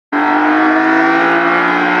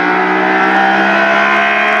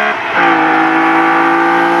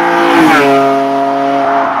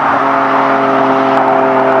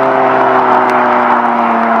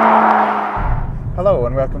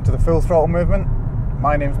to the Full Throttle Movement.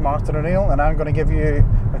 My name's Martin O'Neill, and I'm going to give you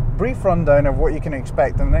a brief rundown of what you can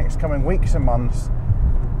expect in the next coming weeks and months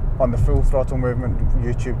on the Full Throttle Movement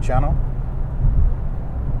YouTube channel.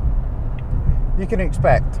 You can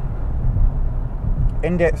expect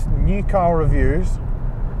in-depth new car reviews,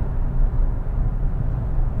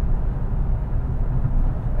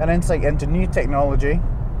 an insight into new technology,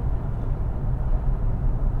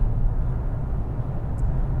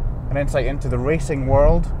 an insight into the racing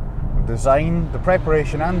world, the design, the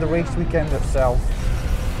preparation and the race weekend itself,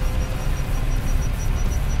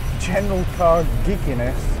 general car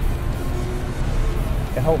geekiness,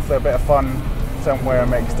 and hopefully a bit of fun somewhere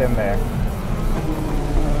mixed in there.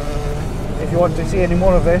 If you want to see any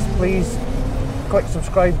more of this, please click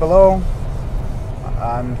subscribe below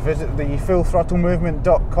and visit the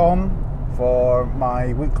TheFullThrottleMovement.com for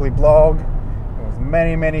my weekly blog with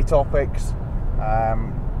many topics,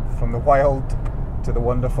 from the wild to the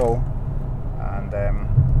wonderful, and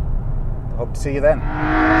hope to see you then.